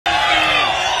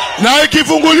Na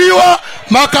ikifunguliwa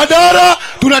Makadara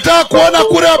tunataka kuona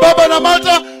kura ya baba na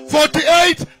mata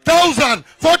 48,000.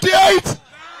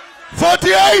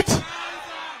 48.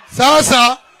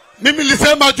 Sasa mimi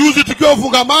nilisema juzi tukiwa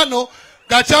fungamano,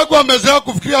 Gachagua amezoea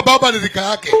kufikiria baba ni rika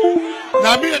yake.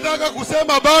 Na mimi nataka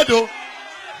kusema bado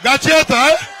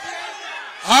Gacheta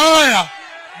haya,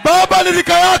 baba ni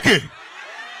rika yake.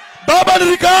 Baba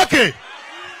ni rika yake.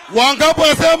 Wangapo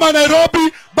wanasema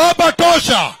Nairobi baba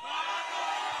tosha.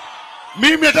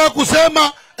 Mimi nataka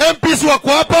kusema MPs wako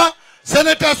hapa,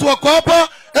 senators wako hapa,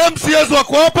 MCAs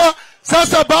wako hapa.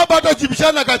 Sasa baba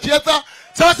atajibishana na Gacheta.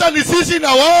 Sasa ni sisi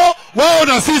na wao, wao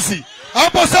na sisi.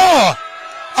 Hapo sawa?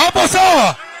 Hapo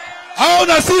sawa? Hao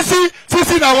na sisi,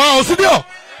 sisi na wao, si ndio?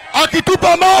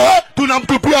 Akitupa mawe,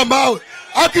 tunamtupia mawe.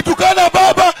 Akitukana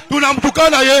baba,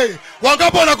 tunamtukana yeye.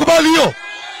 Wangapo wanakubali hiyo?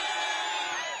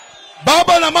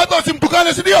 Baba na mata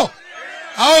wasimtukane, si ndio?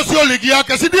 Hao sio ligi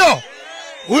yake, si ndio?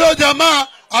 Huyo jamaa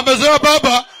amezoea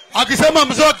baba akisema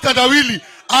mzee wa kitandawili,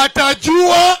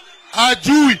 atajua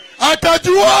ajui,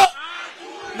 atajua.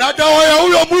 Na dawa ya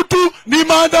huyo mtu ni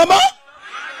maandamano.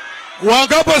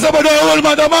 Wangapo sababu dawa huyo ni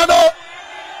maandamano?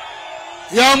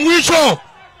 Ya mwisho,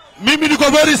 mimi niko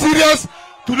very serious.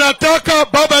 Tunataka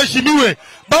baba heshimiwe.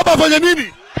 Baba fanya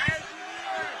nini?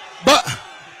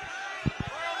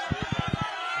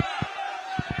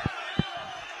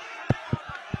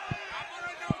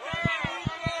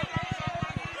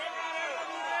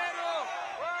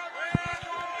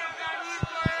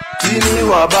 Sini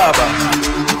wa baba,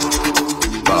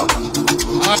 baba.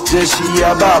 Jeshi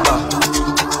ya baba,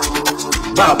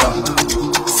 baba.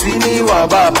 Sini wa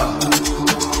baba,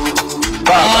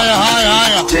 baba.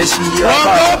 Haya. Jeshi ya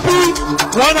baba. Wangapi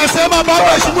wanasema baba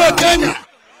heshimiwe Kenya?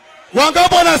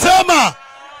 Wangapi wanasema?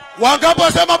 Wangapi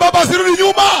wanasema baba sirudi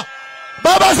nyuma?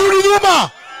 Baba sirudi nyuma.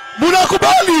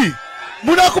 Mnakubali?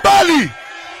 Mnakubali?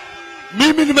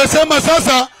 Mimi nimesema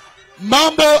sasa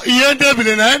mambo iende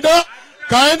vile naenda.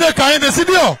 Kaende, si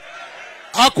ndio?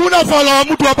 Hakuna fala wa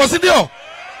mtu hapa, si ndio?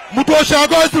 Mtu wa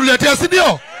Shago tuletea, si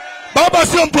ndio? Baba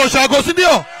sio mtu wa Shago, si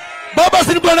ndio? Baba si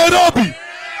mtu Nairobi.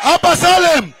 Hapa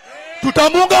Salem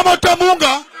tutamunga ama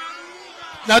tutamunga.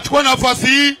 Nachukua nafasi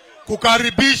hii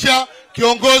kukaribisha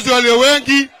kiongozi walio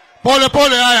wengi. Pole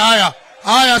haya.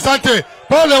 Haya, asante.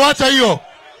 Pole, wacha hiyo.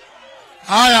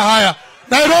 Haya.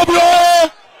 Nairobi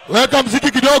oye! Weka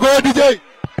mziki kidogo wewe DJ.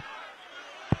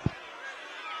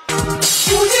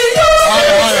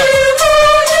 Haya.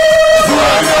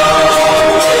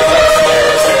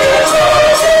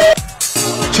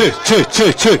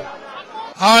 Che.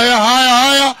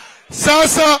 Haya.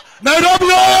 Sasa Nairobi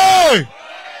oye!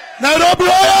 Nairobi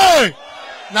oye!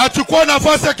 Nachukua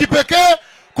nafasi ya kipekee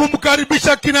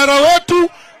kumkaribisha kinara wetu,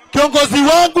 kiongozi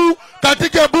wangu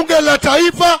katika bunge la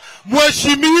taifa,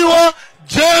 Mheshimiwa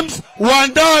James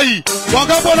Wandai.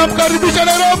 Wangapi wanamkaribisha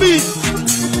Nairobi?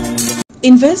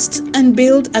 Invest and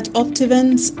build at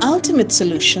Optiven's ultimate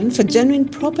solution for genuine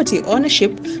property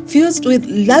ownership fused with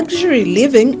luxury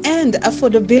living and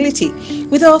affordability.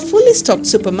 With our fully stocked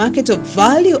supermarket of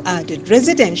value-added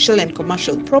residential and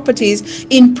commercial properties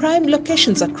in prime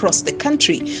locations across the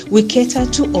country, we cater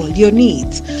to all your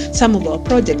needs. Some of our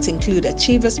projects include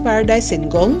Achievers Paradise in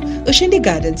Ngong, Ushindi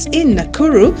Gardens in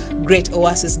Nakuru, Great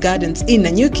Oasis Gardens in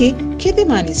Nanyuki,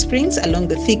 Kidhimani Springs along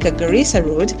the Thika Garissa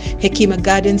Road, Hekima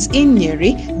Gardens in Nyeri,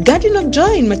 Garden of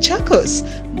Joy in Machakos,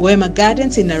 Wema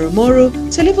Gardens in Narumoru,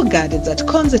 Tulivu Gardens at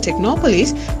Konza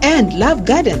Technopolis, and Love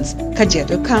Gardens,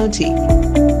 Kajiado County.